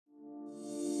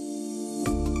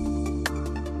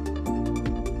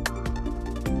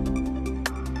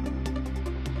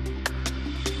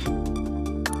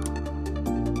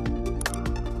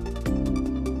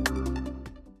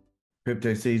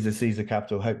Crypto Caesar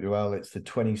Capital, hope you're well. It's the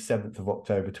 27th of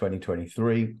October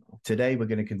 2023. Today we're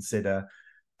going to consider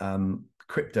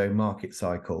crypto market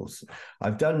cycles.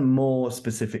 I've done more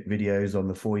specific videos on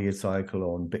the 4-year cycle,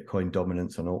 on Bitcoin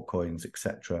dominance, on altcoins,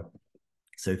 etc.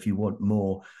 So if you want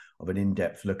more of an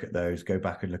in-depth look at those, go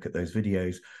back and look at those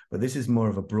videos. But this is more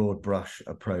of a broad brush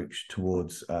approach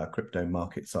towards crypto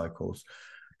market cycles.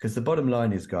 Because the bottom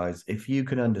line is, guys, if you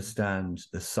can understand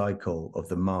the cycle of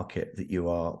the market that you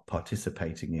are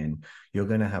participating in, you're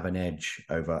going to have an edge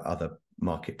over other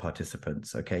market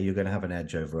participants, okay? You're going to have an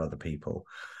edge over other people.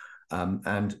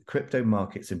 And crypto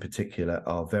markets in particular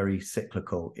are very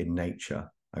cyclical in nature,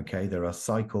 okay? There are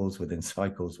cycles within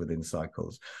cycles within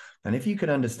cycles. And if you can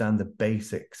understand the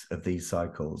basics of these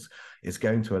cycles, it's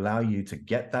going to allow you to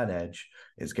get that edge.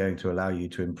 It's going to allow you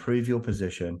to improve your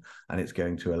position, and it's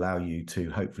going to allow you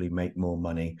to hopefully make more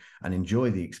money and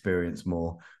enjoy the experience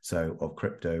more so of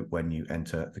crypto when you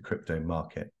enter the crypto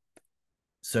market.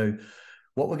 So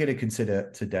what we're going to consider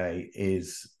today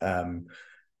is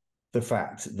the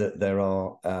fact that there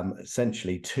are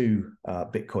essentially two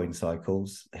Bitcoin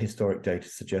cycles. Historic data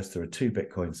suggests there are two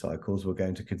Bitcoin cycles. We're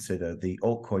going to consider the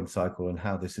altcoin cycle and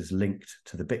how this is linked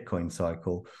to the Bitcoin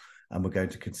cycle. And we're going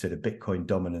to consider Bitcoin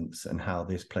dominance and how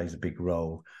this plays a big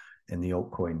role in the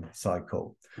altcoin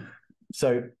cycle.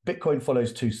 So Bitcoin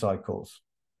follows two cycles.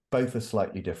 Both are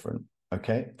slightly different,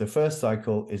 okay? The first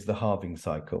cycle is the halving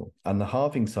cycle. And the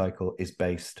halving cycle is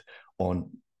based on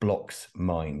blocks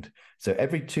mined. So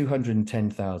every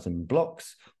 210,000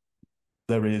 blocks,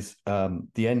 there is the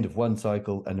end of one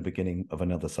cycle and the beginning of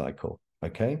another cycle,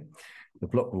 okay? The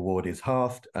block reward is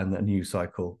halved and a new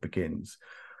cycle begins.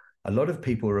 A lot of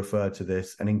people refer to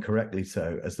this, and incorrectly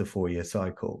so, as the 4-year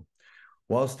cycle.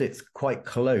 Whilst it's quite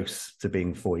close to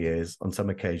being 4 years, on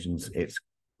some occasions it's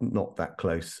not that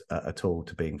close at all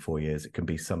to being 4 years. It can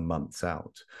be some months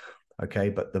out. Okay,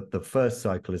 but the first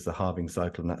cycle is the halving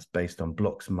cycle, and that's based on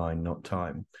blocks mined, not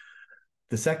time.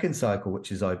 The second cycle, which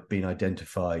has been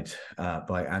identified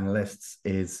by analysts,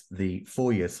 is the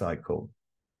 4-year cycle.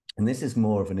 And this is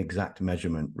more of an exact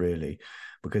measurement, really,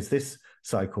 because this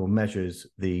cycle measures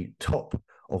the top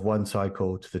of one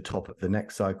cycle to the top of the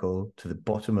next cycle, to the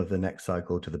bottom of the next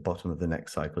cycle, to the bottom of the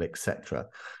next cycle, etc.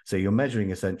 So you're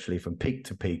measuring essentially from peak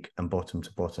to peak and bottom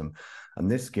to bottom. And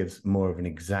this gives more of an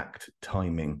exact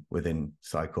timing within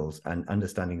cycles. And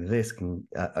understanding this can,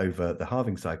 over the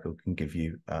halving cycle, can give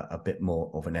you a bit more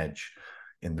of an edge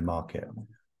in the market.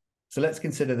 So let's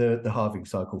consider the halving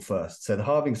cycle first. So the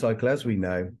halving cycle, as we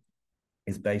know,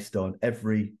 is based on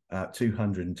every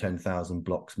 210,000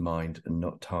 blocks mined and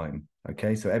not time.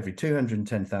 Okay, so every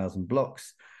 210,000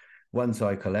 blocks, one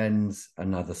cycle ends,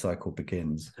 another cycle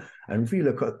begins. And if you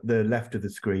look at the left of the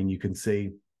screen, you can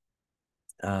see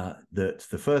that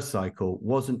the first cycle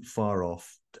wasn't far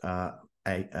off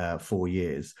 4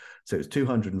 years. So it's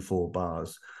 204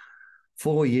 bars.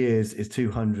 4 years is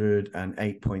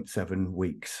 208.7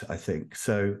 weeks, I think.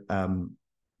 So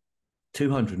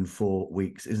 204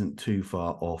 weeks isn't too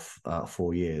far off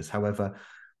 4 years. However,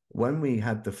 when we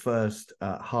had the first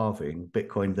halving,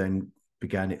 Bitcoin then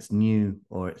began its new,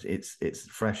 or its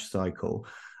fresh cycle,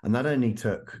 and that only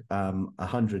took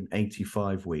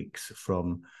 185 weeks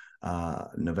from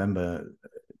November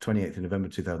 28th of November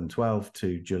 2012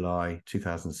 to July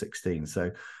 2016.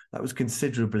 So that was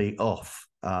considerably off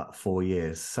 4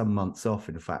 years, some months off,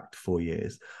 in fact, 4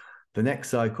 years. The next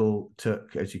cycle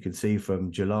took, as you can see,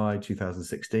 from July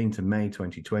 2016 to May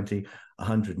 2020,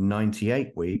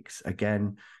 198 weeks.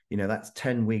 Again, you know, that's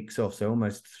 10 weeks off, so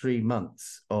almost 3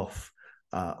 months off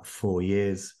 4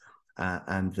 years.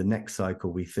 And the next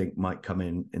cycle we think might come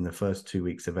in the first 2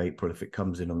 weeks of April. If it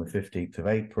comes in on the 15th of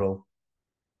April,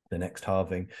 the next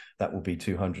halving, that will be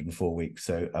 204 weeks,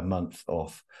 so a month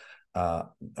off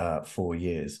 4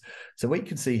 years. So what you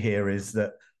can see here is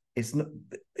that it's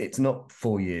not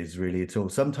 4 years really at all.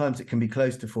 Sometimes it can be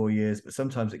close to 4 years, but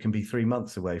sometimes it can be 3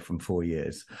 months away from 4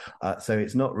 years. So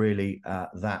it's not really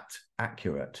that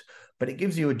accurate, but it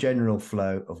gives you a general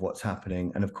flow of what's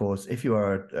happening. And of course, if you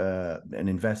are an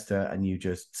investor and you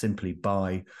just simply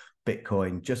buy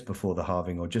Bitcoin just before the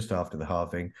halving or just after the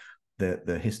halving,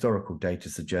 the historical data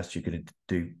suggests you're going to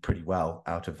do pretty well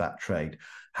out of that trade.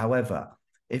 However,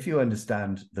 if you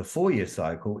understand the 4-year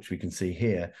cycle, which we can see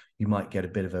here, you might get a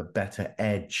bit of a better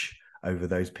edge over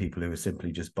those people who are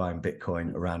simply just buying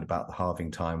Bitcoin around about the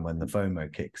halving time when the FOMO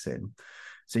kicks in.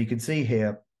 So you can see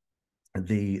here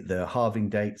the halving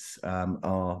dates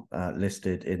are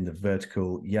listed in the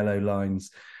vertical yellow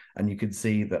lines. And you can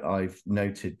see that I've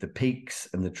noted the peaks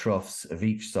and the troughs of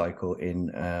each cycle in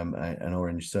an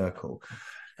orange circle.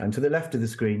 And to the left of the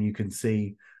screen, you can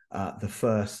see the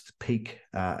first peak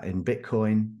in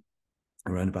Bitcoin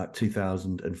around about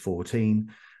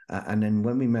 2014. And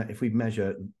then if we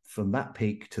measure from that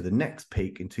peak to the next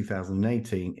peak in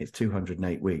 2018, it's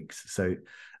 208 weeks. So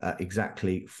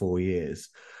exactly 4 years.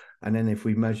 And then if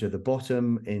we measure the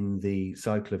bottom in the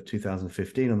cycle of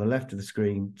 2015 on the left of the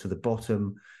screen to the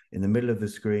bottom in the middle of the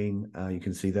screen, you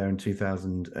can see there in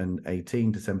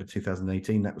 2018, December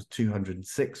 2018, that was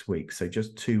 206 weeks. So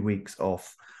just 2 weeks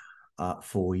off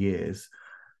 4 years.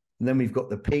 And then we've got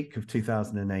the peak of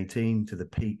 2018 to the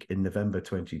peak in November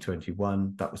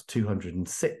 2021. That was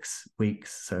 206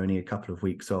 weeks, so only a couple of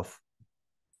weeks off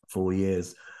 4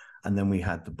 years. And then we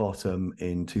had the bottom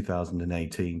in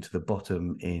 2018 to the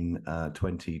bottom in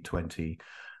 2022,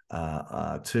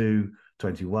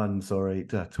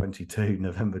 22,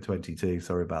 November 22,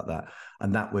 sorry about that.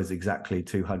 And that was exactly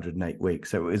 208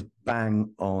 weeks. So it was bang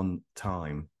on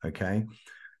time, okay?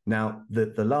 Now,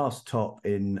 the last top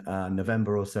in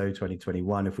November or so,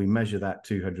 2021, if we measure that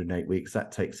 208 weeks,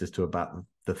 that takes us to about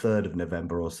the 3rd of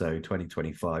November or so,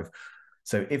 2025.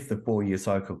 So if the 4-year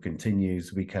cycle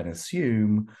continues, we can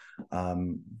assume,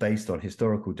 based on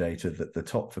historical data, that the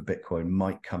top for Bitcoin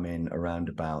might come in around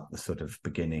about the sort of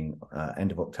beginning,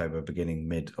 end of October, beginning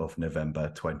mid of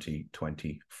November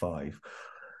 2025.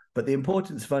 But the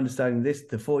importance of understanding this,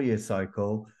 the 4-year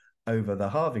cycle over the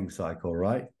halving cycle,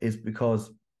 right, is because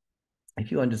if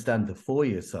you understand the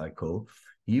 4-year cycle,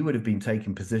 you would have been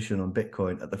taking position on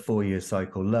Bitcoin at the 4-year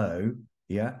cycle low,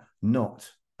 yeah,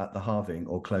 not at the halving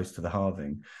or close to the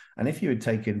halving. And if you had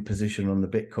taken position on the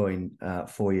Bitcoin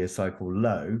 4-year cycle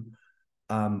low,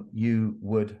 you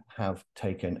would have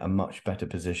taken a much better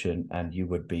position and you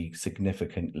would be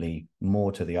significantly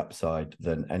more to the upside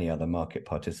than any other market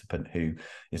participant who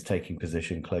is taking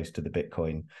position close to the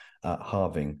Bitcoin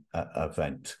halving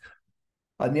event.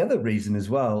 And the other reason as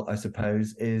well, I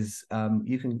suppose, is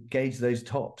you can gauge those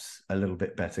tops a little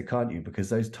bit better, can't you?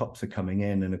 Because those tops are coming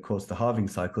in. And of course, the halving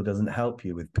cycle doesn't help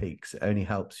you with peaks. It only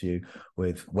helps you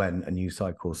with when a new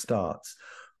cycle starts.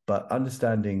 But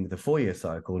understanding the 4-year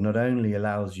cycle not only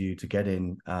allows you to get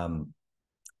in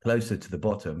closer to the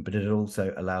bottom, but it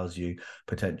also allows you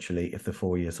potentially, if the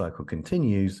 4-year cycle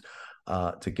continues,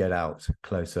 to get out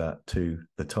closer to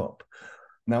the top.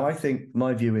 Now, I think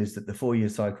my view is that the 4-year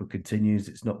cycle continues.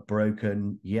 It's not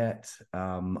broken yet.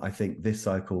 I think this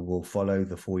cycle will follow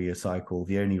the 4-year cycle.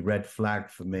 The only red flag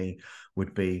for me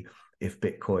would be if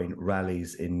Bitcoin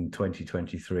rallies in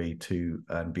 2023 to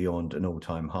and beyond an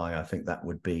all-time high. I think that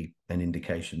would be an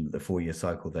indication that the 4-year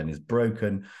cycle then is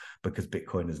broken, because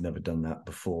Bitcoin has never done that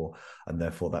before. And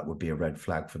therefore, that would be a red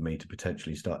flag for me to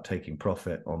potentially start taking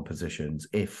profit on positions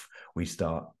if we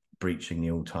start breaching the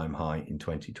all-time high in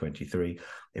 2023.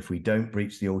 If we don't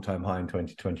breach the all-time high in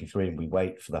 2023 and we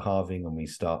wait for the halving and we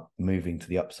start moving to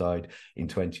the upside in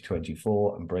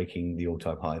 2024 and breaking the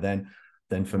all-time high, then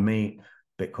for me,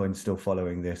 Bitcoin's still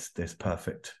following this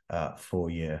perfect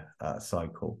 4-year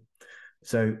cycle.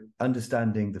 So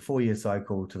understanding the 4-year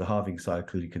cycle to the halving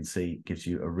cycle, you can see, gives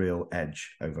you a real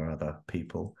edge over other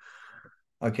people.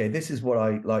 Okay, this is what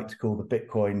I like to call the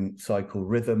Bitcoin cycle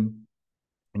rhythm.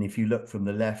 And if you look from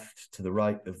the left to the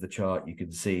right of the chart, you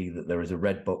can see that there is a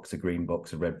red box, a green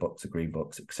box, a red box, a green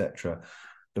box, etc.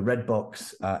 The red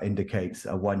box indicates a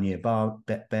 1-year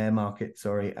bear market,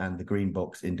 and the green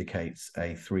box indicates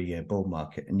a 3-year bull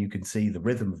market. And you can see the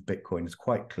rhythm of Bitcoin is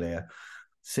quite clear.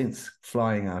 Since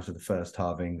flying out of the first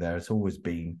halving, there has always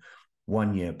been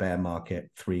 1-year bear market,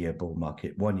 3-year bull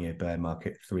market, 1-year bear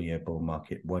market, 3-year bull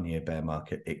market, 1-year bear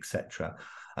market, etc.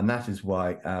 And that is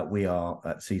why we are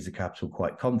at Caesar Capital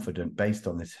quite confident, based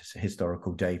on this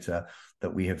historical data,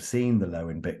 that we have seen the low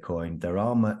in Bitcoin. There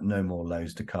are no more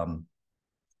lows to come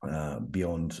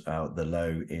beyond the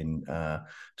low in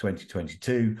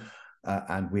 2022.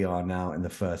 And we are now in the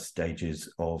first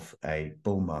stages of a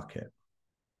bull market.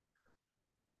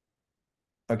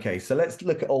 Okay, so let's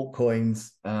look at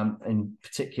altcoins in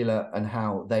particular and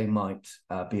how they might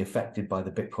be affected by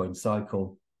the Bitcoin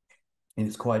cycle. And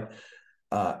it's quite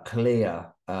clear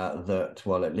that,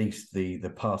 well, at least the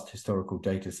past historical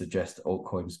data suggests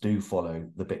altcoins do follow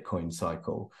the Bitcoin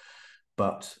cycle,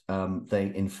 but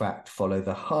they in fact follow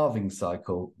the halving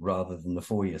cycle rather than the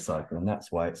 4-year cycle. And that's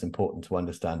why it's important to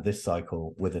understand this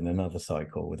cycle within another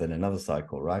cycle,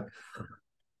 right?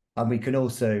 And we can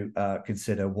also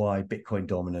consider why Bitcoin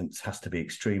dominance has to be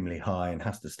extremely high and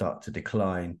has to start to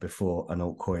decline before an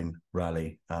altcoin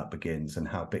rally begins, and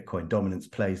how Bitcoin dominance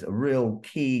plays a real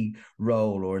key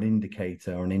role, or an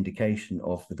indicator or an indication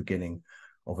of the beginning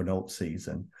of an alt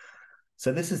season.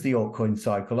 So this is the altcoin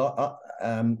cycle.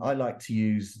 I like to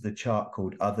use the chart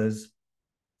called Others.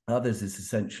 Others is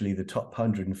essentially the top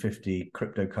 150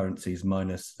 cryptocurrencies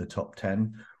minus the top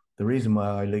 10. The reason why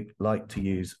I like to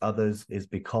use others is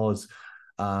because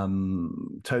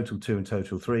Total 2 and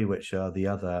Total 3, which are the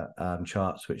other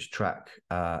charts which track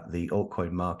the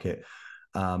altcoin market,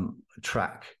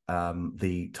 track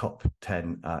the top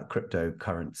 10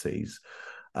 cryptocurrencies.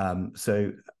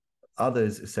 So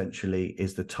others essentially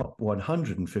is the top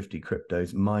 150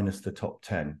 cryptos minus the top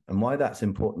 10. And why that's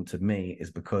important to me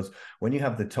is because when you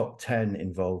have the top 10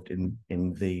 involved in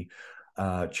the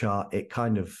chart, it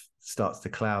kind of starts to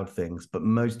cloud things. But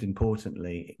most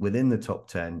importantly, within the top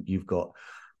 10, you've got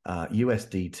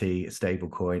USDT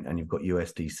stablecoin and you've got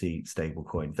USDC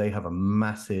stablecoin. They have a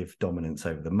massive dominance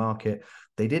over the market.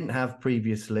 They didn't have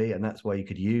previously, and that's why you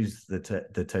could use the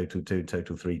Total 2 and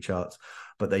Total 3 charts,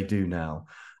 but they do now.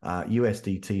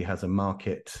 USDT has a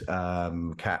market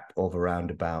cap of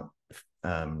around about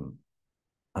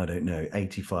I don't know,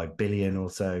 85 billion or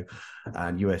so,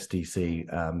 and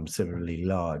USDC similarly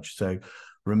large. So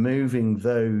removing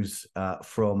those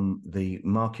from the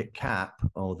market cap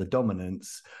or the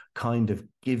dominance kind of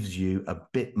gives you a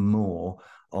bit more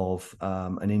of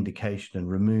an indication and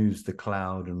removes the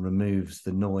cloud and removes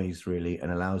the noise really,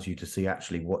 and allows you to see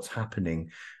actually what's happening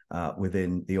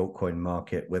within the altcoin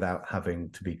market without having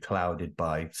to be clouded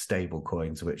by stable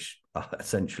coins, which are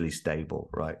essentially stable,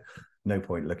 right? No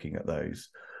point looking at those,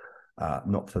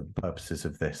 not for the purposes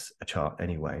of this chart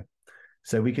anyway.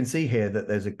 So we can see here that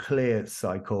there's a clear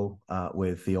cycle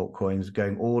with the altcoins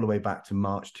going all the way back to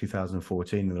March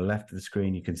 2014. On the left of the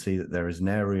screen, you can see that there is an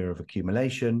area of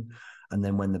accumulation. And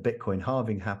then when the Bitcoin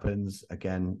halving happens,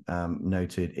 again,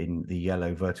 noted in the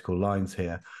yellow vertical lines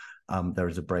here, there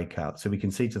is a breakout. So we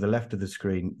can see to the left of the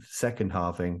screen, second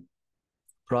halving.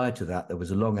 Prior to that, there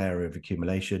was a long area of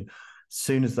accumulation. As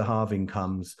soon as the halving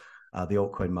comes, the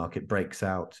altcoin market breaks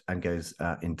out and goes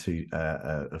into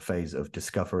a phase of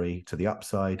discovery to the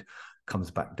upside,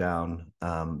 comes back down,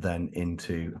 then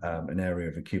into an area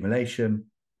of accumulation.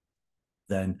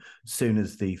 Then as soon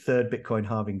as the third Bitcoin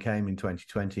halving came in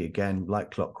 2020, again,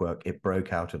 like clockwork, it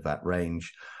broke out of that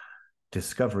range.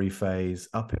 Discovery phase,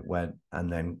 up it went, and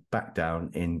then back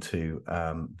down into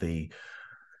the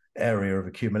area of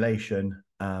accumulation.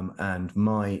 And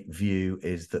my view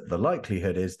is that the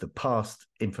likelihood is the past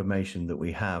information that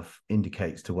we have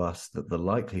indicates to us that the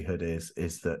likelihood is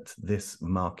that this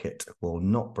market will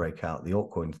not break out. The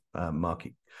altcoin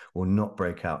market will not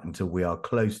break out until we are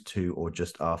close to or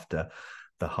just after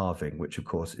the halving, which of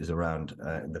course is around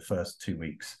in the first 2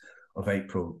 weeks of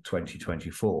April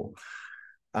 2024.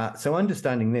 So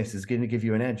understanding this is going to give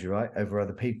you an edge, right, over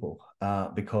other people,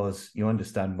 because you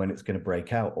understand when it's going to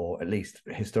break out, or at least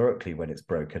historically when it's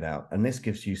broken out. And this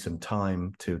gives you some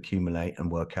time to accumulate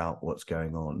and work out what's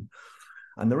going on.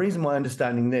 And the reason why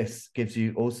understanding this gives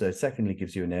you also, secondly,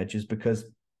 gives you an edge is because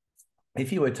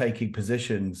if you were taking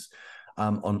positions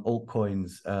on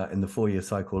altcoins in the 4-year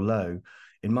cycle low,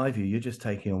 in my view, you're just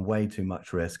taking on way too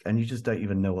much risk, and you just don't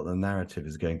even know what the narrative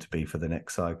is going to be for the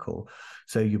next cycle.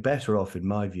 So you're better off, in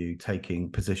my view,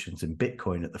 taking positions in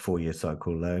Bitcoin at the 4-year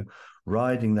cycle low,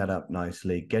 riding that up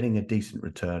nicely, getting a decent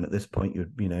return. At this point,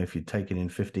 if you'd taken in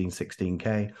 15,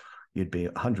 16K, you'd be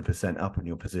 100% up in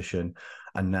your position.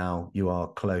 And now you are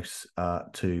close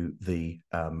to the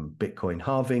Bitcoin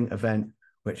halving event,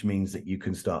 which means that you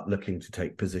can start looking to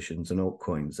take positions in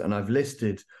altcoins. And I've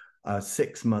listed a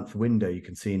 6-month window you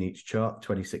can see in each chart,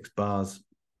 26 bars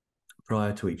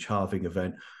prior to each halving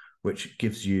event, which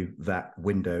gives you that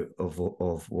window of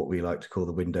what we like to call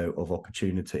the window of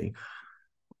opportunity.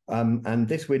 And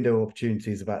this window of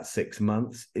opportunity is about 6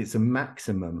 months. It's a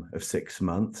maximum of 6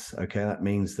 months. Okay, that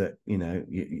means that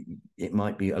it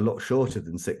might be a lot shorter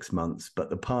than 6 months,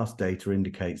 but the past data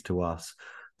indicates to us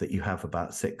that you have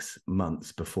about 6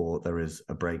 months before there is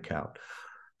a breakout.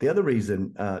 The other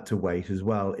reason to wait as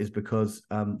well is because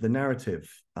the narrative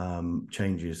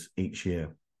changes each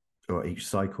year, or each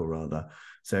cycle rather.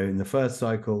 So in the first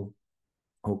cycle,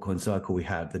 altcoin cycle, we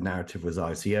had the narrative was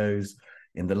ICOs.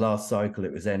 In the last cycle,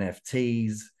 it was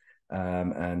NFTs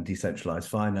and decentralized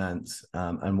finance.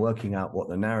 And working out what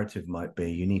the narrative might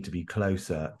be, you need to be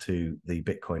closer to the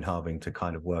Bitcoin halving to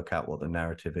kind of work out what the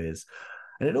narrative is.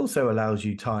 And it also allows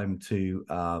you time to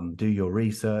do your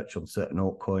research on certain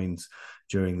altcoins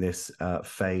during this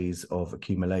phase of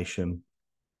accumulation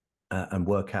and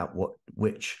work out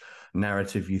which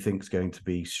narrative you think is going to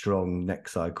be strong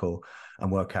next cycle, and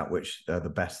work out which the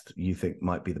best you think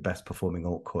might be the best performing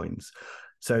altcoins.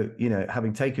 So,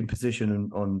 having taken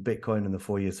position on Bitcoin in the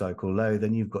 4-year cycle low,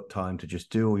 then you've got time to just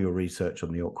do all your research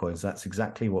on the altcoins. That's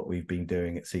exactly what we've been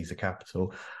doing at Caesar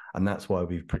Capital. And that's why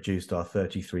we've produced our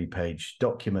 33-page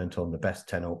document on the best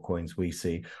 10 altcoins we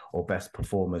see, or best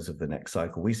performers of the next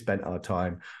cycle. We spent our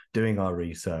time doing our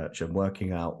research and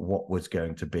working out what was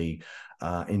going to be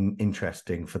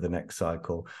interesting for the next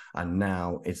cycle. And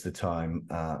now it's the time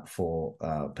for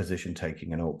position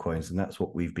taking in altcoins. And that's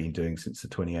what we've been doing since the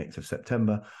 28th of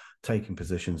September, taking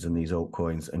positions in these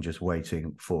altcoins and just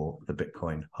waiting for the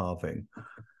Bitcoin halving.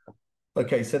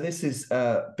 Okay, so this is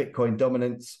Bitcoin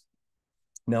dominance.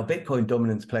 Now, Bitcoin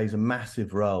dominance plays a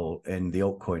massive role in the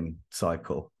altcoin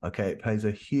cycle. Okay, it plays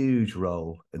a huge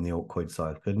role in the altcoin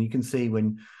cycle. And you can see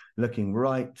when looking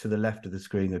right to the left of the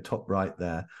screen, the top right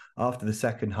there, after the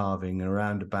second halving,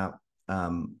 around about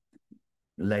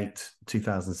late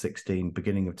 2016,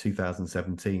 beginning of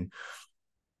 2017,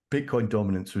 Bitcoin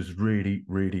dominance was really,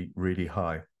 really, really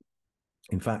high.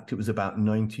 In fact, it was about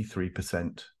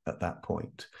 93% at that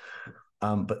point.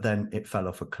 But then it fell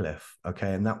off a cliff,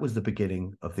 okay? And that was the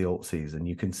beginning of the alt season.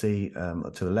 You can see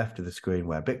to the left of the screen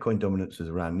where Bitcoin dominance was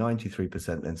around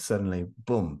 93%, then suddenly,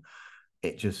 boom,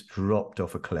 it just dropped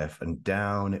off a cliff and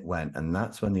down it went. And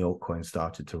that's when the altcoin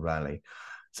started to rally.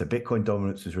 So Bitcoin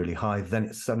dominance was really high. Then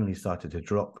it suddenly started to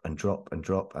drop and drop and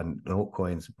drop, and the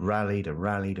altcoins rallied and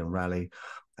rallied and rallied.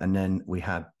 And then we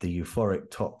had the euphoric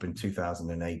top in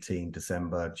 2018,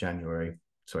 January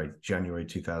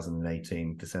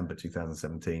 2018, December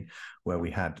 2017, where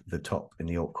we had the top in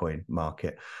the altcoin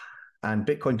market. And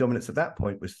Bitcoin dominance at that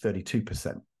point was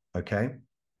 32%, okay?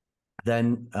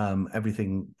 Then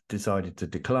everything decided to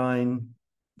decline.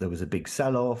 There was a big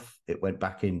sell-off. It went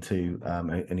back into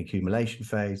an accumulation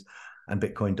phase, and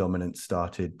Bitcoin dominance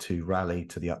started to rally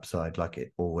to the upside like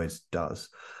it always does.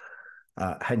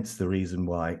 Hence the reason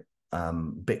why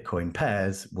Bitcoin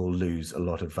pairs will lose a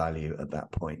lot of value at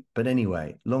that point. But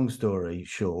anyway, long story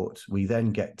short, we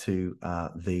then get to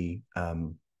the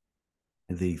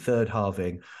third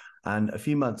halving, and a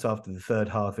few months after the third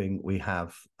halving, we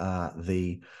have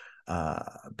the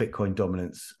Bitcoin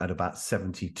dominance at about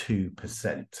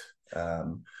 72%.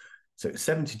 So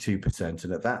 72%,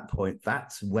 and at that point,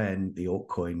 that's when the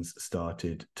altcoins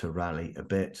started to rally a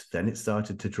bit. Then it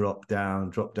started to drop down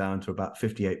to about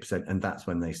 58%, and that's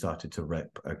when they started to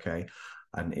rip, okay?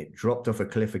 And it dropped off a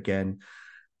cliff again,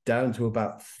 down to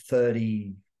about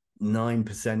 39%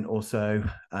 or so,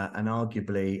 and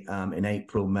arguably in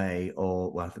April, May,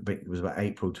 or well, I think it was about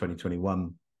April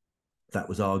 2021, that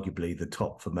was arguably the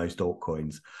top for most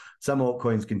altcoins. Some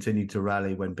altcoins continued to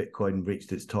rally when Bitcoin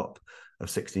reached its top of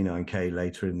 69K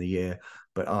later in the year.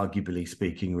 But arguably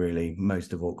speaking, really,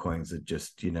 most of altcoins had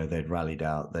just, they'd rallied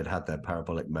out. They'd had their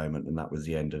parabolic moment, and that was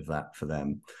the end of that for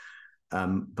them.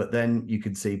 But then you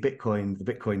can see the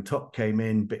Bitcoin top came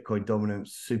in, Bitcoin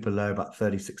dominance super low, about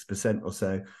 36% or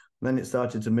so. And then it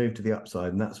started to move to the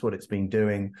upside, and that's what it's been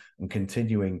doing and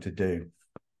continuing to do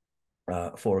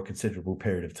for a considerable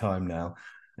period of time now.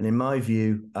 And in my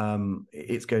view,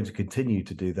 it's going to continue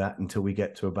to do that until we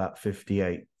get to about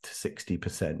 58 to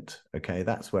 60%. Okay,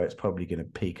 that's where it's probably going to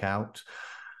peak out.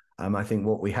 I think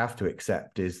what we have to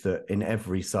accept is that in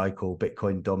every cycle,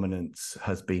 Bitcoin dominance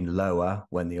has been lower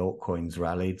when the altcoins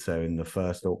rallied. So in the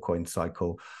first altcoin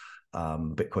cycle,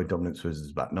 Bitcoin dominance was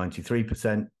about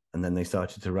 93%, and then they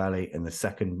started to rally. In the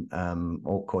second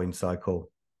altcoin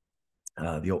cycle,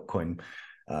 Bitcoin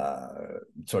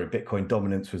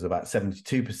dominance was about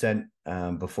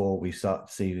 72% before we start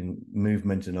seeing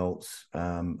movement in alts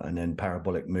and then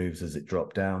parabolic moves as it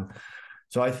dropped down.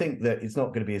 So I think that it's not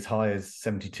going to be as high as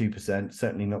 72%,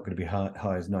 certainly not going to be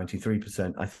high as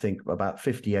 93%. I think about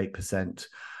 58%,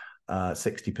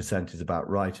 60% is about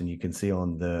right. And you can see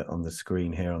on the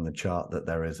screen here on the chart that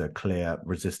there is a clear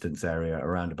resistance area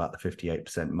around about the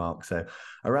 58% mark. So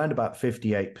around about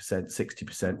 58%,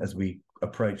 60% as we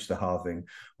approach the halving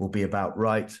will be about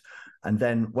right. And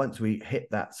then once we hit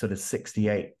that sort of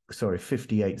 58,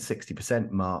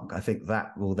 60% mark, I think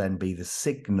that will then be the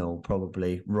signal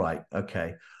probably, right,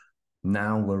 okay,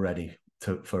 now we're ready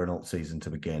for an alt season to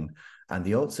begin. And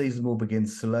the alt season will begin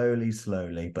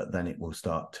slowly, but then it will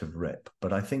start to rip.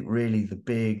 But I think really the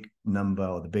big number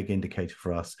or the big indicator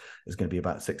for us is going to be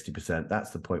about 60%. That's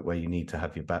the point where you need to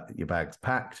have your bags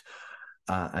packed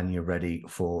and you're ready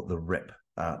for the rip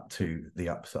to the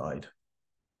upside.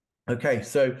 Okay,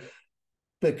 so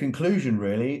the conclusion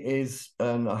really is,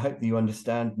 and I hope that you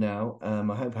understand now,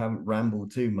 I hope I haven't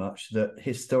rambled too much, that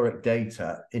historic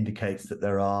data indicates that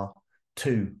there are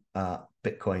two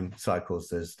Bitcoin cycles.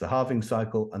 There's the halving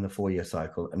cycle and the 4-year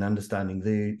cycle, and understanding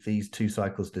these two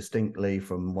cycles distinctly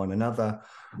from one another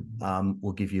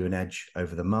will give you an edge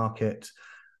over the market.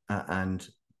 And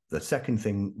The second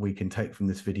thing we can take from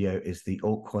this video is the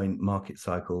altcoin market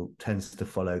cycle tends to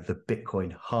follow the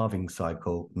Bitcoin halving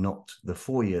cycle, not the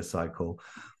 4-year cycle.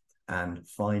 And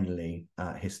finally,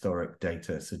 historic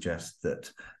data suggests that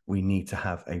we need to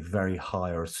have a very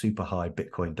high or a super high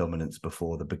Bitcoin dominance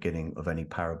before the beginning of any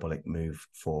parabolic move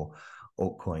for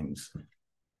altcoins.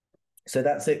 So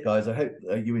that's it, guys. I hope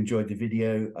you enjoyed the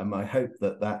video. I hope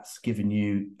that that's given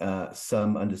you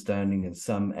some understanding and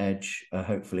some edge,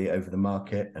 hopefully, over the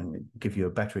market and give you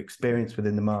a better experience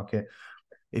within the market.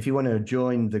 If you want to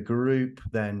join the group,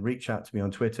 then reach out to me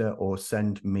on Twitter or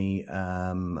send me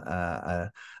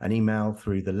an email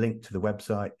through the link to the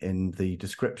website in the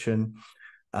description.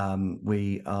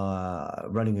 We are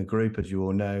running a group, as you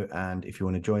all know, and if you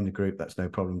want to join the group, that's no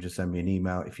problem. Just send me an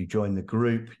email. If you join the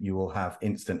group, you will have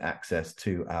instant access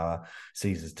to our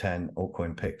Caesars 10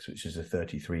 altcoin picks, which is a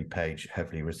 33-page,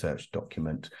 heavily researched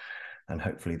document. And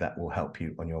hopefully that will help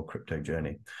you on your crypto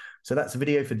journey. So that's the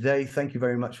video for today. Thank you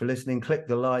very much for listening. Click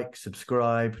the like,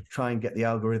 subscribe, try and get the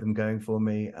algorithm going for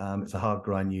me. It's a hard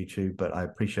grind, YouTube, but I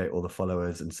appreciate all the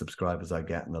followers and subscribers I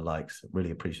get and the likes.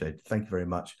 Really appreciate it. Thank you very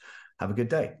much. Have a good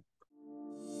day.